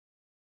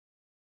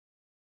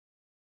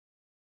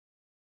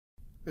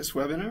This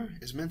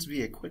webinar is meant to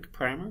be a quick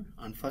primer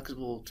on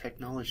flexible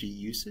technology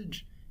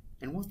usage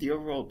and what the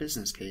overall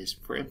business case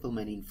for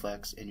implementing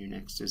Flex in your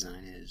next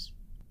design is.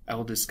 I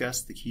will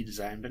discuss the key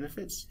design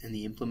benefits in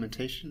the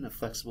implementation of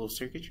flexible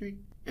circuitry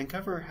and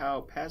cover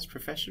how PAS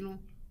Professional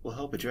will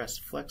help address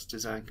Flex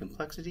design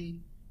complexity,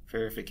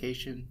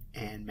 verification,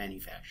 and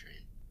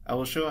manufacturing. I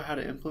will show how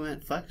to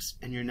implement Flex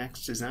in your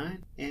next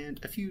design and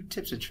a few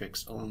tips and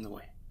tricks along the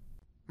way.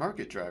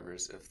 Market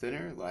drivers of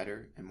thinner,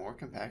 lighter, and more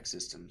compact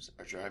systems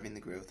are driving the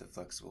growth of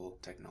flexible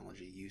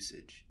technology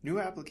usage. New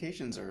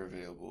applications are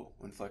available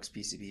when Flex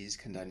PCBs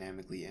can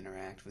dynamically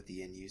interact with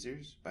the end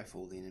users by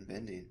folding and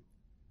bending.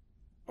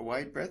 A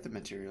wide breadth of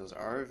materials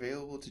are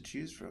available to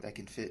choose from that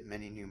can fit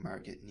many new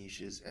market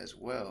niches as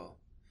well,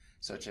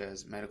 such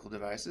as medical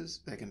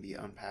devices that can be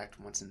unpacked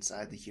once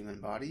inside the human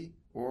body,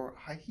 or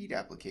high heat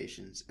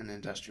applications in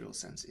industrial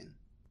sensing.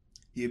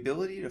 The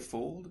ability to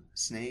fold,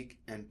 snake,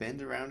 and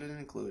bend around an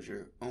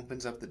enclosure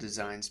opens up the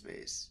design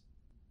space.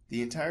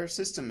 The entire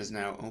system is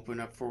now open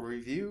up for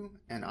review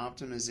and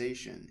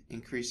optimization,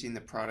 increasing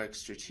the product's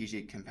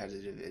strategic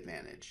competitive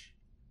advantage.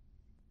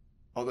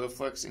 Although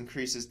Flex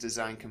increases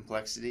design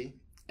complexity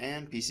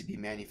and PCB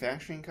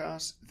manufacturing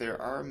costs,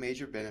 there are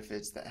major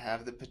benefits that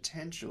have the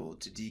potential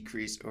to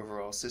decrease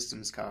overall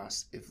systems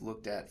costs if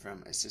looked at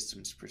from a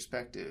systems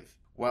perspective.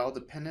 While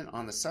dependent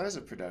on the size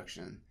of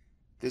production,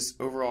 this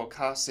overall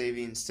cost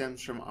saving stems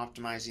from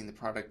optimizing the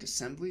product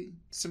assembly,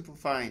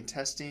 simplifying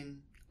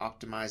testing,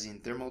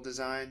 optimizing thermal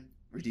design,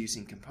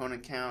 reducing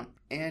component count,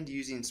 and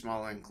using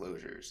smaller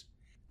enclosures.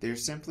 There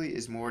simply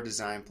is more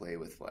design play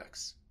with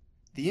Flex.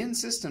 The end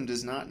system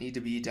does not need to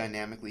be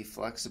dynamically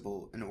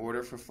flexible in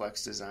order for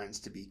Flex designs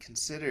to be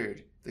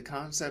considered. The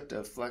concept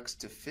of Flex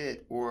to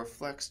fit or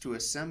Flex to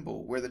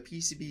assemble, where the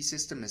PCB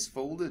system is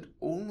folded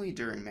only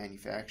during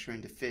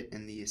manufacturing to fit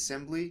in the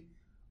assembly,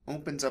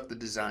 opens up the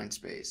design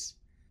space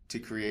to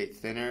create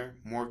thinner,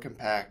 more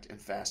compact, and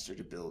faster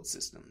to build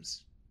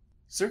systems.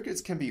 Circuits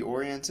can be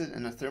oriented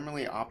in a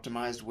thermally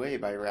optimized way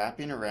by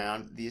wrapping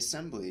around the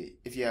assembly.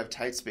 If you have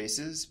tight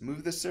spaces,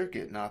 move the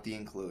circuit, not the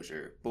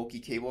enclosure. Bulky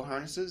cable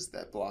harnesses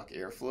that block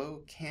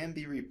airflow can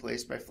be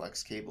replaced by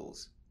Flex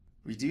cables.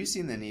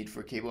 Reducing the need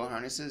for cable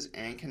harnesses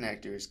and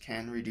connectors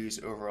can reduce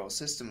overall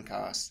system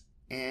costs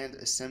and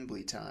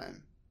assembly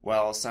time,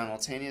 while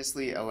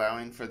simultaneously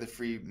allowing for the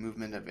free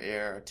movement of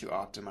air to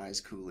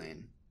optimize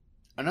cooling.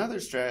 Another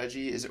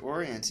strategy is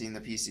orienting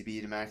the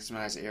PCB to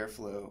maximize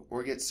airflow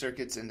or get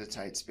circuits into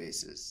tight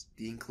spaces.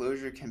 The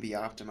enclosure can be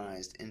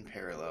optimized in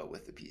parallel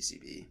with the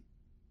PCB.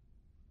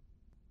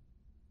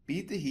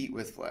 Beat the heat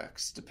with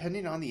Flex.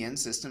 Depending on the end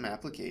system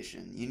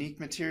application, unique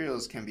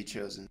materials can be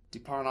chosen.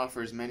 DuPont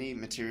offers many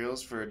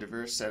materials for a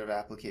diverse set of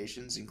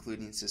applications,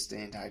 including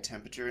sustained high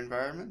temperature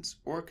environments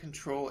or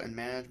control and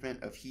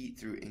management of heat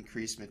through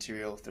increased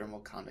material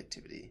thermal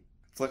conductivity.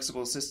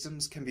 Flexible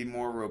systems can be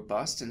more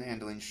robust in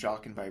handling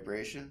shock and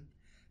vibration,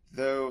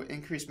 though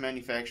increased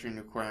manufacturing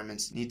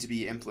requirements need to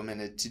be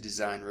implemented to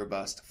design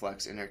robust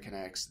Flex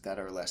interconnects that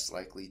are less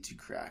likely to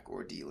crack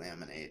or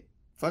delaminate.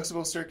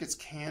 Flexible circuits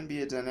can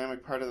be a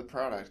dynamic part of the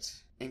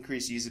product.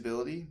 Increased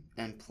usability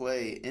and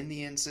play in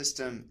the end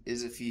system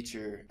is a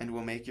feature and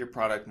will make your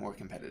product more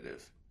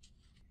competitive.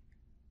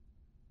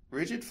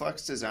 Rigid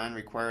Flex design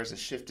requires a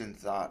shift in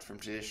thought from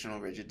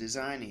traditional rigid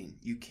designing.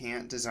 You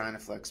can't design a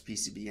Flex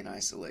PCB in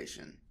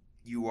isolation.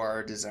 You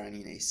are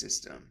designing a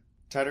system.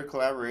 Tighter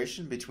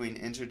collaboration between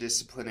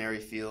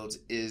interdisciplinary fields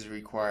is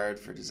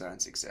required for design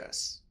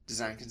success.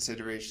 Design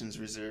considerations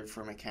reserved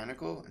for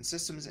mechanical and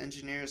systems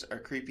engineers are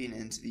creeping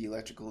into the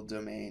electrical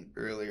domain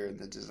earlier in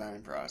the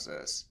design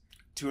process.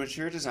 To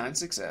ensure design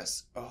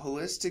success, a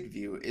holistic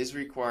view is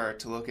required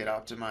to look at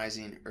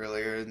optimizing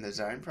earlier in the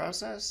design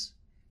process,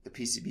 the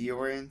PCB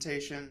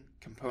orientation,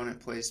 component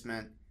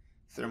placement,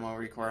 thermal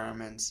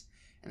requirements,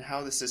 and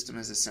how the system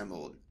is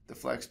assembled. The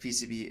Flex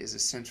PCB is a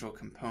central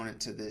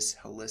component to this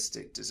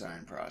holistic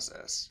design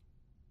process.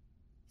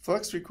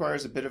 Flex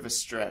requires a bit of a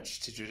stretch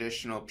to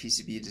traditional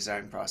PCB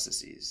design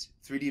processes.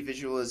 3D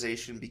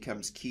visualization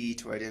becomes key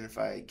to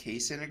identify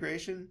case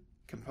integration,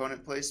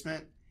 component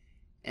placement,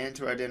 and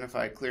to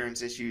identify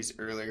clearance issues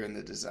earlier in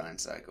the design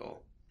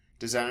cycle.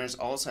 Designers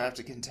also have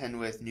to contend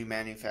with new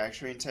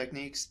manufacturing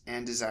techniques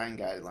and design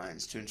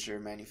guidelines to ensure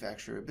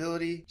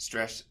manufacturability,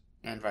 stress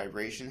and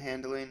vibration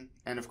handling,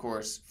 and of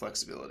course,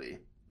 flexibility.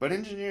 But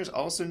engineers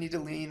also need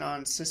to lean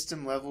on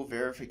system-level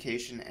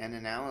verification and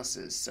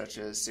analysis, such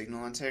as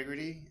signal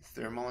integrity,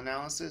 thermal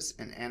analysis,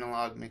 and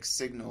analog mixed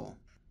signal.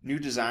 New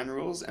design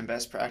rules and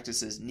best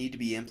practices need to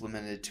be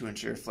implemented to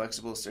ensure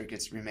flexible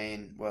circuits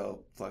remain,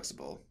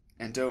 flexible,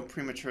 and don't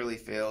prematurely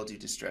fail due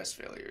to stress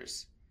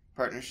failures.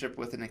 Partnership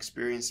with an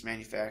experienced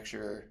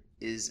manufacturer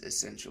is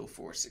essential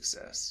for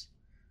success.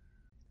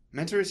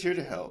 Mentor is here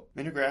to help.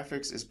 Mentor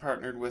Graphics is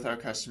partnered with our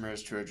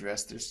customers to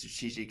address their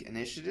strategic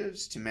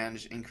initiatives to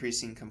manage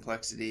increasing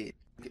complexity.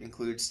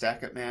 Include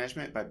Stackup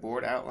Management by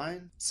Board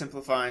Outline,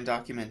 simplifying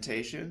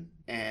documentation,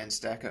 and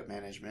Stackup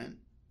Management,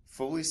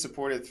 fully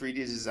supported 3D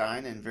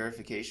design and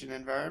verification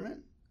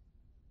environment,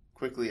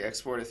 Quickly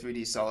export a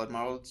 3D solid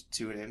model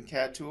to an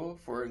MCAD tool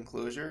for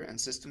enclosure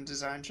and system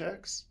design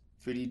checks.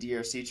 3D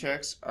DRC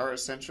checks are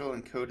essential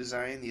in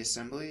co-designing the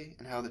assembly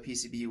and how the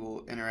PCB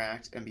will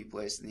interact and be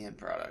placed in the end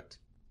product.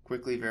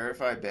 Quickly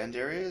verify bend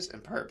areas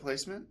and part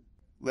placement.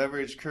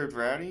 Leverage curved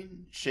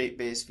routing,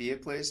 shape-based via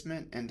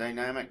placement, and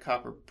dynamic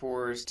copper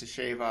pores to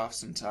shave off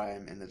some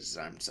time in the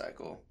design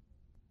cycle.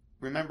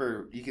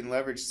 Remember, you can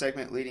leverage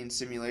segment-leading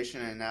simulation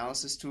and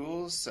analysis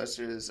tools, such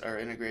as our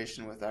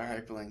integration with our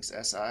Hyperlinks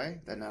SI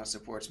that now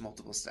supports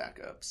multiple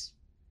stackups.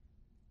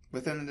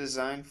 Within the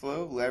design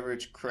flow,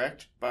 leverage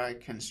correct by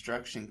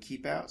construction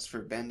keepouts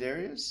for bend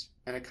areas,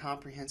 and a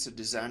comprehensive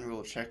design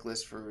rule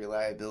checklist for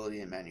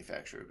reliability and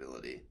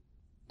manufacturability.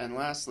 And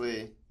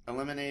lastly,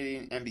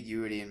 eliminating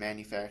ambiguity in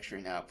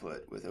manufacturing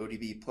output with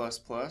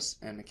ODB++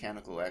 and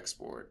mechanical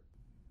export.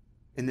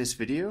 In this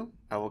video,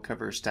 I will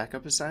cover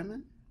stackup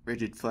assignment,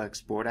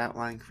 Rigid-Flex board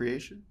outline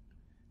creation,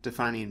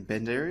 defining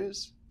bend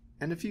areas,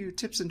 and a few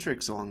tips and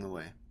tricks along the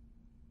way.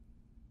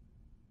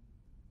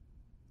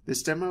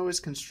 This demo is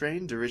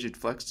constrained to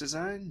Rigid-Flex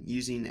design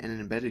using an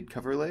embedded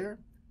cover layer,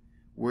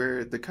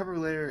 where the cover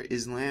layer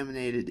is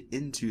laminated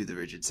into the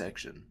rigid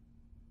section,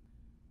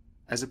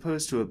 as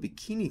opposed to a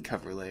bikini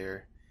cover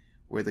layer,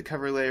 where the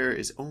cover layer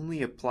is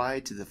only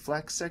applied to the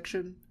flex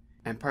section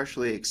and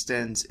partially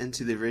extends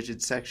into the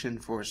rigid section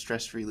for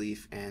stress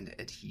relief and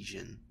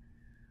adhesion.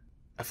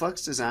 A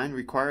flex design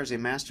requires a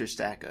master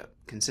stackup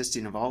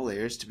consisting of all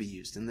layers to be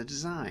used in the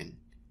design.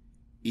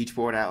 Each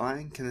board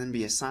outline can then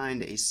be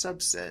assigned a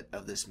subset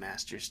of this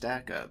master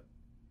stackup.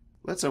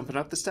 Let's open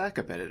up the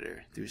Stackup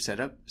editor through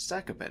Setup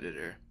Stackup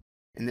Editor.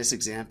 In this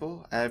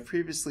example, I have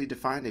previously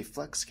defined a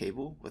flex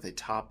cable with a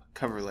top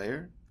cover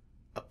layer,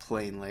 a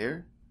plane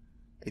layer,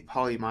 a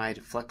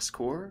polyimide flex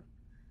core,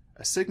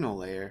 a signal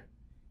layer,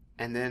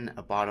 and then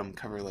a bottom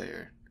cover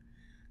layer.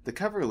 The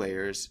cover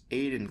layers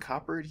aid in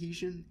copper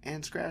adhesion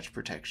and scratch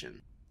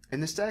protection. In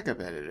the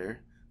Stackup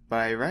editor,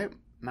 by right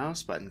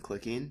mouse button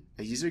clicking,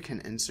 a user can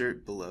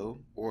insert below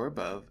or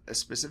above a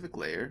specific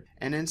layer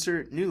and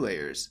insert new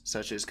layers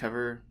such as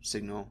cover,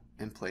 signal,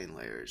 and plane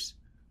layers.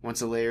 Once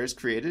a layer is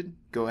created,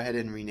 go ahead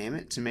and rename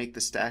it to make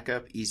the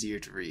stackup easier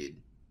to read.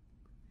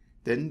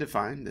 Then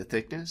define the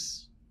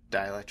thickness,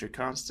 dielectric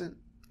constant,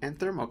 and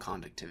thermal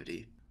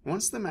conductivity.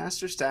 Once the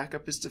master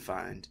stackup is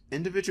defined,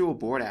 individual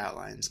board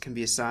outlines can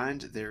be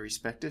assigned their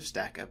respective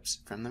stackups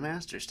from the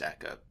master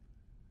stackup.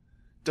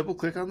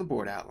 Double-click on the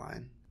board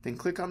outline, then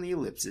click on the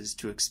ellipses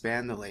to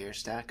expand the layer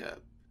stackup.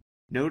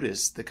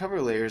 Notice the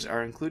cover layers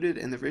are included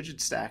in the rigid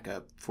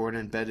stackup for an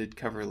embedded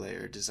cover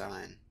layer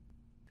design.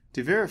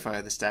 To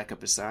verify the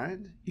stackup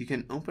assigned, you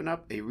can open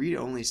up a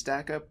read-only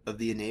stackup of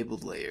the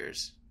enabled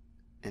layers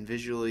and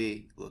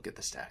visually look at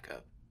the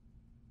stackup.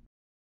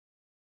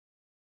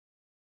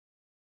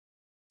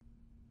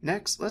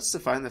 Next, let's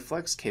define the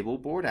flex cable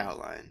board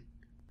outline.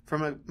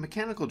 From a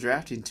mechanical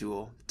drafting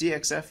tool,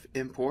 DXF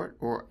import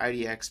or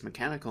IDX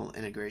mechanical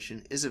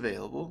integration is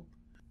available,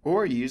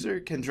 or a user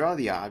can draw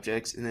the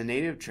objects in the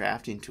native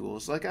drafting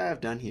tools like I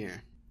have done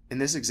here. In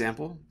this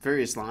example,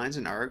 various lines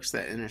and arcs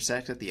that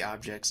intersect at the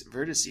object's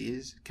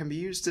vertices can be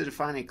used to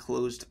define a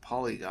closed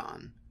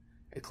polygon.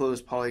 A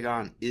closed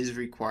polygon is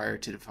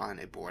required to define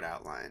a board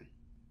outline.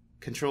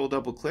 Control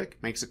double-click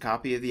makes a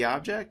copy of the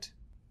object,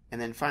 and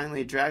then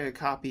finally drag a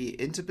copy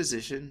into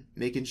position,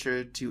 making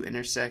sure to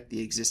intersect the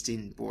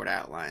existing board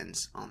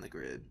outlines on the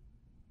grid.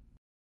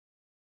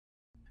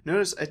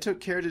 Notice I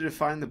took care to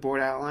define the board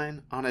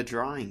outline on a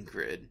drawing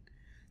grid.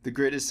 The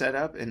grid is set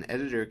up in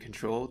editor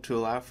control to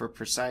allow for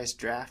precise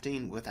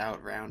drafting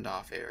without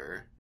round-off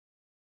error.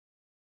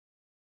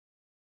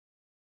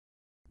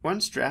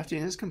 Once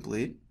drafting is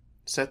complete,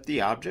 set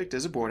the object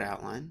as a board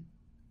outline.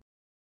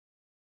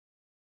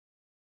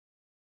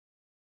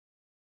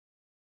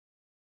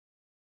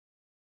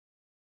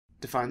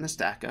 Define the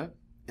stackup,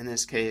 in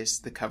this case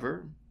the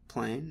cover,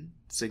 plane,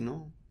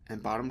 signal,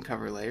 and bottom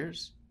cover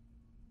layers.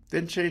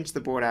 Then change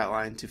the board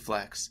outline to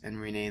flex and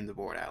rename the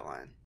board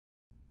outline.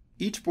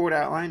 Each board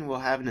outline will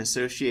have an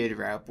associated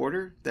route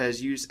border that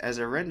is used as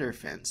a render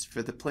fence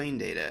for the plane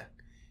data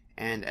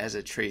and as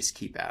a trace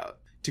keepout.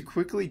 To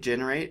quickly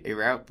generate a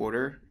route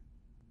border,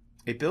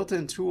 a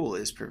built-in tool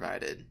is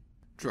provided.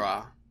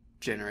 Draw,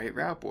 Generate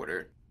Route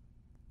Border.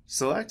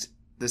 Select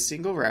the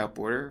single route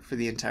border for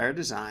the entire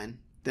design,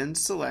 then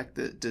select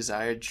the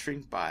desired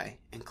shrink by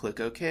and click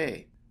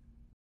OK.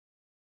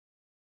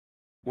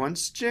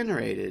 Once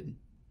generated,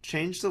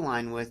 change the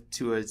line width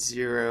to a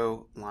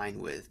 0 line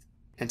width.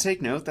 And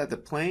take note that the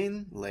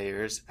plane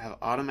layers have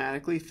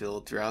automatically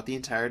filled throughout the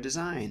entire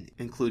design,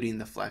 including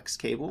the flex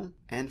cable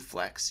and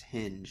flex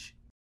hinge.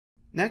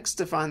 Next,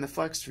 define the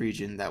flex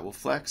region that will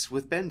flex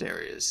with bend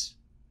areas.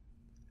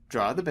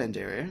 Draw the bend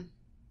area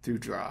through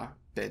Draw,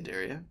 Bend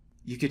Area.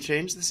 You can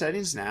change the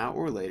settings now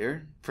or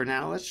later. For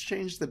now, let's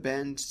change the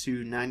bend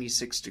to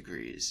 96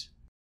 degrees.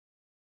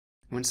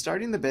 When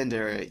starting the bend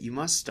area, you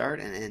must start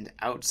and end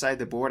outside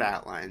the board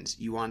outlines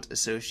you want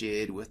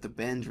associated with the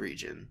bend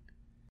region.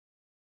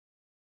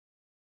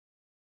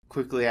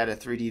 Quickly add a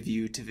 3D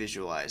view to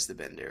visualize the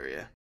bend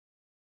area.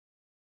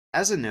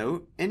 As a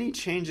note, any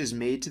changes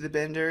made to the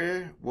bend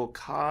area will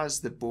cause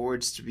the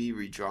boards to be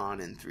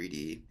redrawn in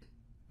 3D.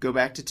 Go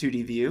back to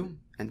 2D view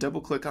and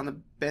double-click on the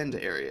bend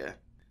area.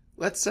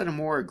 Let's set a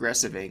more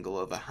aggressive angle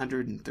of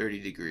 130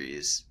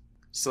 degrees.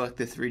 Select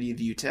the 3D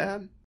view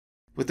tab.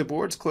 With the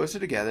boards closer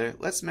together,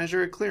 let's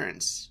measure a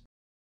clearance.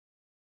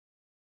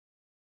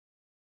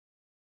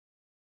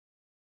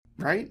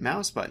 Right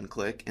mouse button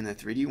click in the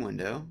 3D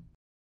window,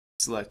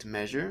 select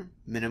Measure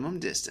Minimum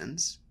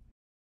Distance,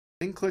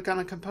 then click on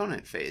a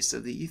component face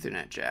of the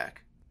Ethernet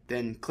jack.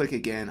 Then click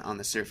again on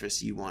the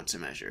surface you want to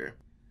measure.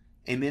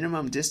 A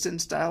minimum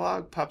distance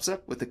dialog pops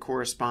up with the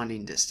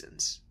corresponding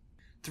distance.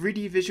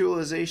 3D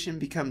visualization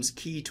becomes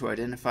key to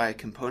identify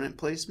component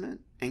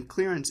placement and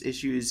clearance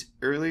issues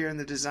earlier in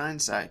the design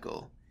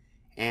cycle,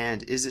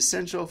 and is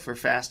essential for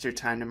faster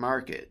time to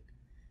market.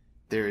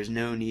 There is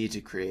no need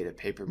to create a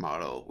paper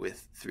model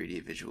with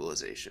 3D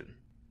visualization.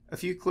 A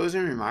few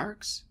closing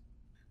remarks.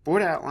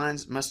 Board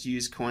outlines must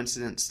use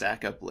coincident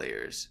stack-up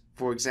layers,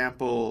 for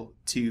example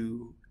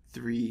 2,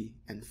 3,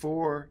 and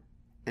 4,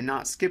 and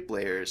not skip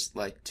layers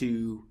like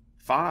 2,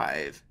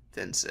 5,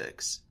 then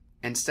 6.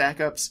 And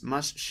stack-ups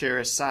must share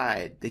a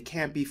side, they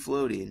can't be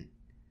floating.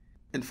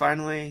 And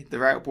finally, the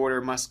route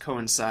border must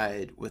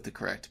coincide with the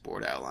correct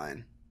board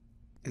outline.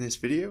 In this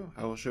video,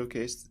 I will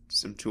showcase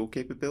some tool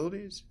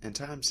capabilities and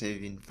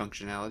time-saving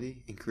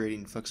functionality in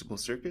creating flexible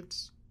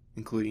circuits,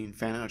 including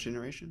fan-out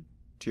generation,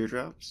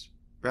 teardrops,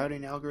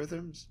 routing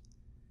algorithms,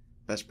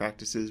 best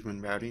practices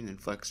when routing in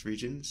flex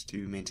regions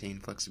to maintain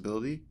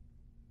flexibility,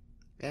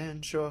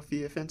 and show off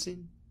via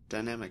fencing,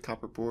 dynamic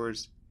copper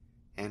boards,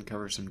 and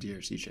cover some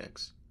DRC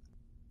checks.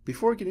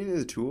 Before getting into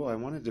the tool, I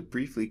wanted to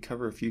briefly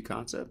cover a few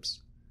concepts.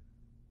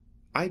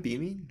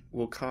 I-beaming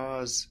will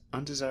cause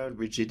undesired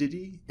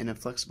rigidity in a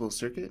flexible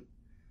circuit.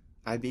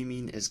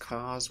 I-beaming is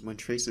caused when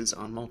traces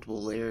on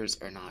multiple layers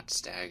are not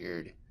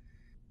staggered.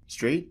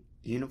 Straight,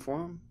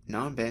 uniform,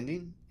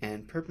 non-bending,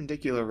 and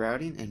perpendicular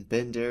routing in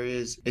bend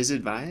areas is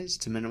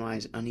advised to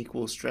minimize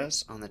unequal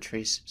stress on the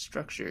trace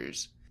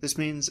structures. This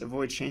means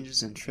avoid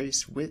changes in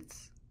trace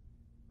width,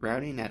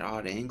 routing at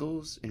odd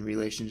angles in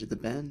relation to the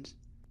bend,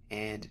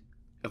 and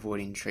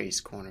avoiding trace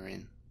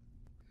cornering.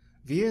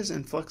 Vias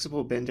in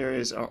flexible bend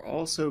areas are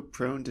also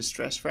prone to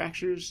stress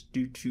fractures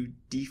due to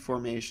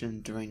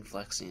deformation during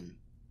flexing.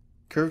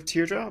 Curved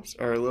teardrops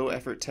are a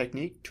low-effort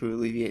technique to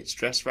alleviate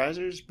stress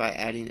risers by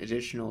adding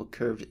additional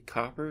curved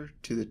copper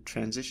to the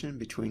transition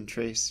between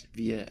trace,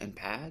 via, and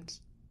pads.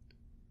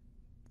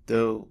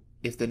 Though,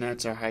 if the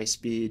nets are high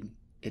speed,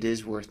 it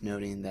is worth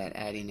noting that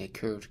adding a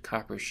curved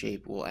copper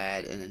shape will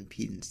add an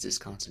impedance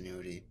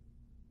discontinuity.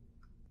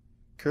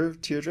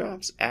 Curved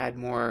teardrops add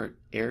more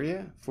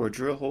area for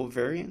drill hole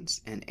variance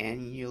and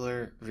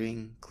annular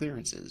ring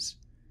clearances,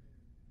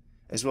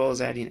 as well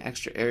as adding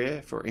extra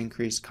area for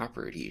increased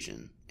copper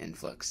adhesion in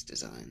flex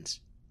designs.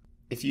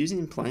 If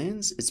using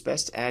planes, it's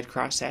best to add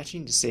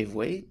cross-hatching to save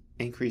weight,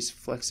 increase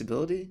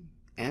flexibility,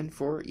 and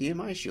for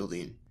EMI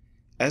shielding.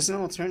 As an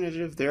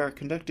alternative, there are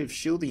conductive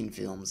shielding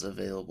films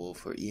available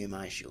for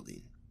EMI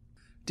shielding.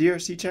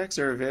 DRC checks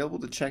are available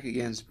to check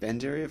against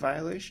bend area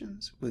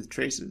violations with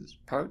traces,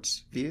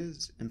 parts,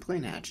 vias, and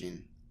plane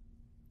hatching.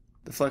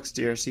 The Flex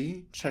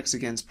DRC checks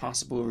against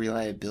possible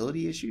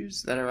reliability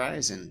issues that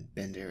arise in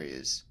bend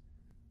areas.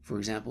 For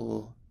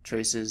example,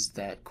 traces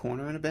that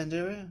corner in a bend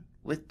area,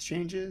 width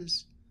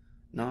changes,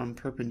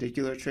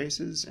 non-perpendicular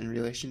traces in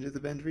relation to the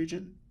bend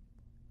region.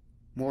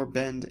 More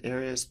bend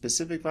area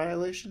specific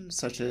violations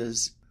such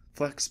as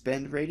flex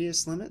bend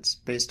radius limits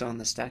based on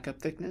the stack-up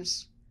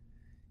thickness.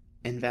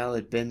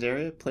 Invalid bend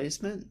area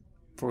placement,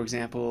 for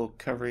example,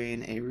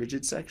 covering a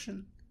rigid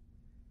section.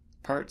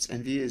 Parts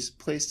and vias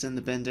placed in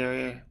the bend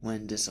area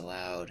when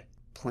disallowed.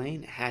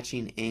 Plane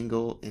hatching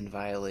angle in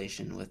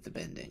violation with the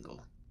bend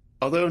angle.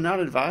 Although not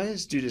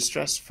advised due to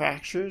stress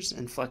fractures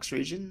in flex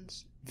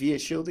regions, via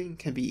shielding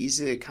can be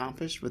easily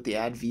accomplished with the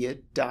Add Via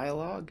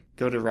dialog.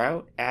 Go to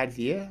Route, Add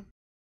Via,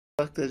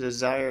 select the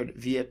desired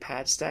via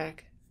pad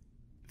stack,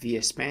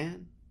 via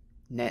span,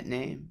 net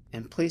name,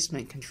 and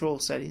placement control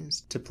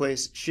settings to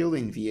place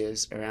shielding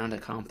vias around a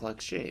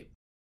complex shape.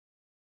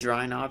 Draw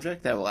an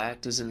object that will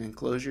act as an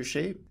enclosure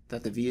shape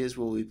that the vias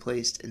will be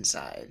placed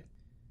inside.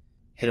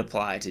 Hit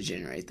apply to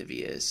generate the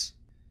vias.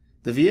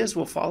 The vias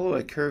will follow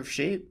a curved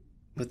shape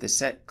with the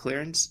set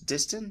clearance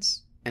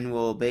distance and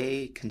will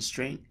obey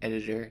constraint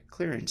editor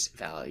clearance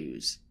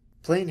values.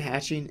 Plane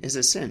hatching is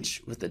a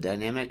cinch with the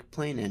dynamic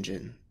plane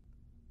engine.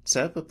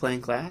 Set up a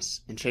plane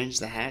class and change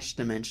the hatch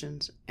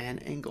dimensions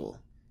and angle.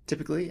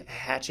 Typically, a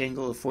hatch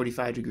angle of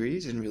 45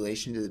 degrees in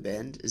relation to the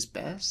bend is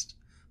best,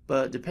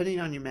 but depending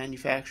on your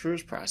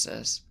manufacturer's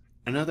process,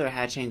 another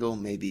hatch angle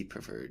may be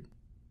preferred.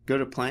 Go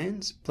to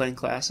Planes, Plane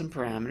Class and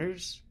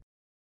Parameters.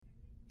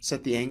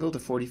 Set the angle to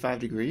 45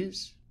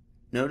 degrees.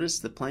 Notice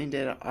the plane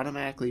data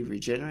automatically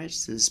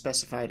regenerates to the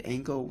specified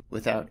angle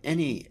without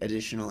any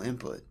additional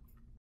input.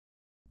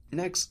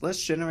 Next,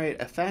 let's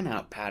generate a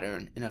fan-out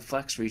pattern in a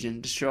flex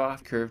region to show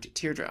off curved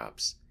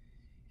teardrops.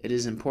 It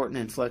is important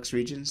in flex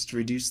regions to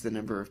reduce the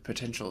number of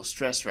potential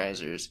stress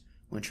risers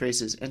when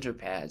traces enter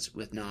pads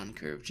with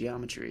non-curved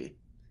geometry.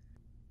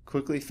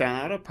 Quickly fan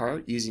out a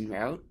part using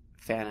route,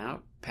 fan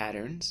out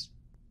patterns.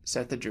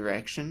 Set the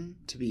direction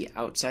to be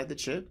outside the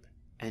chip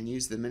and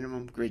use the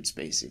minimum grid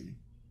spacing.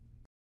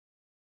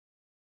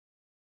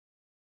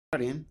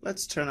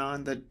 Let's turn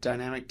on the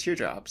dynamic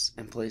teardrops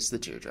and place the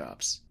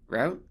teardrops.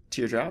 Route,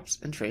 teardrops,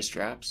 and trace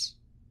drops.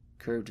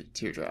 Curved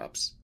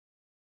teardrops.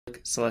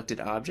 Click selected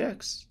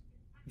objects,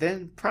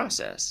 then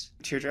process.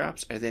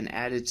 Teardrops are then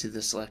added to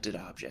the selected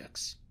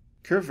objects.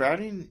 Curve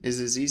routing is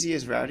as easy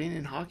as routing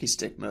in hockey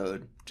stick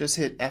mode. Just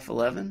hit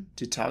F11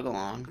 to toggle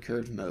on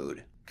curved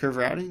mode. Curve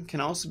routing can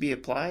also be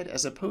applied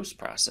as a post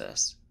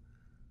process.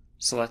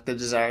 Select the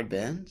desired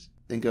bend,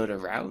 then go to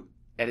Route,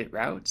 Edit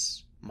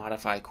Routes,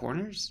 Modify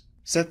Corners.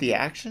 Set the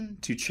action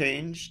to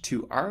change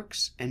to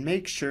arcs and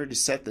make sure to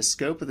set the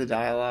scope of the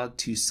dialog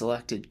to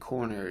selected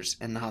corners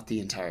and not the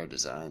entire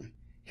design.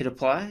 Hit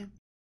Apply.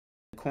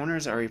 The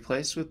corners are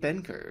replaced with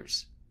bend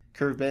curves.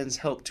 Curve bends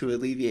help to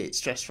alleviate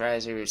stress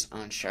risers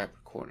on sharp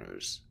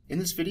corners. In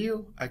this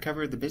video, I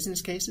covered the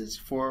business cases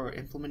for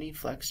implementing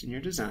flex in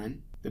your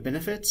design, the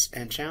benefits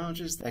and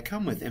challenges that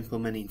come with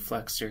implementing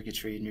flex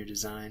circuitry in your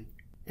design,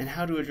 and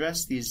how to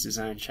address these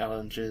design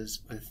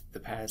challenges with the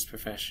PADS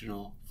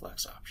Professional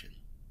Flex option.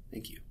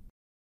 Thank you.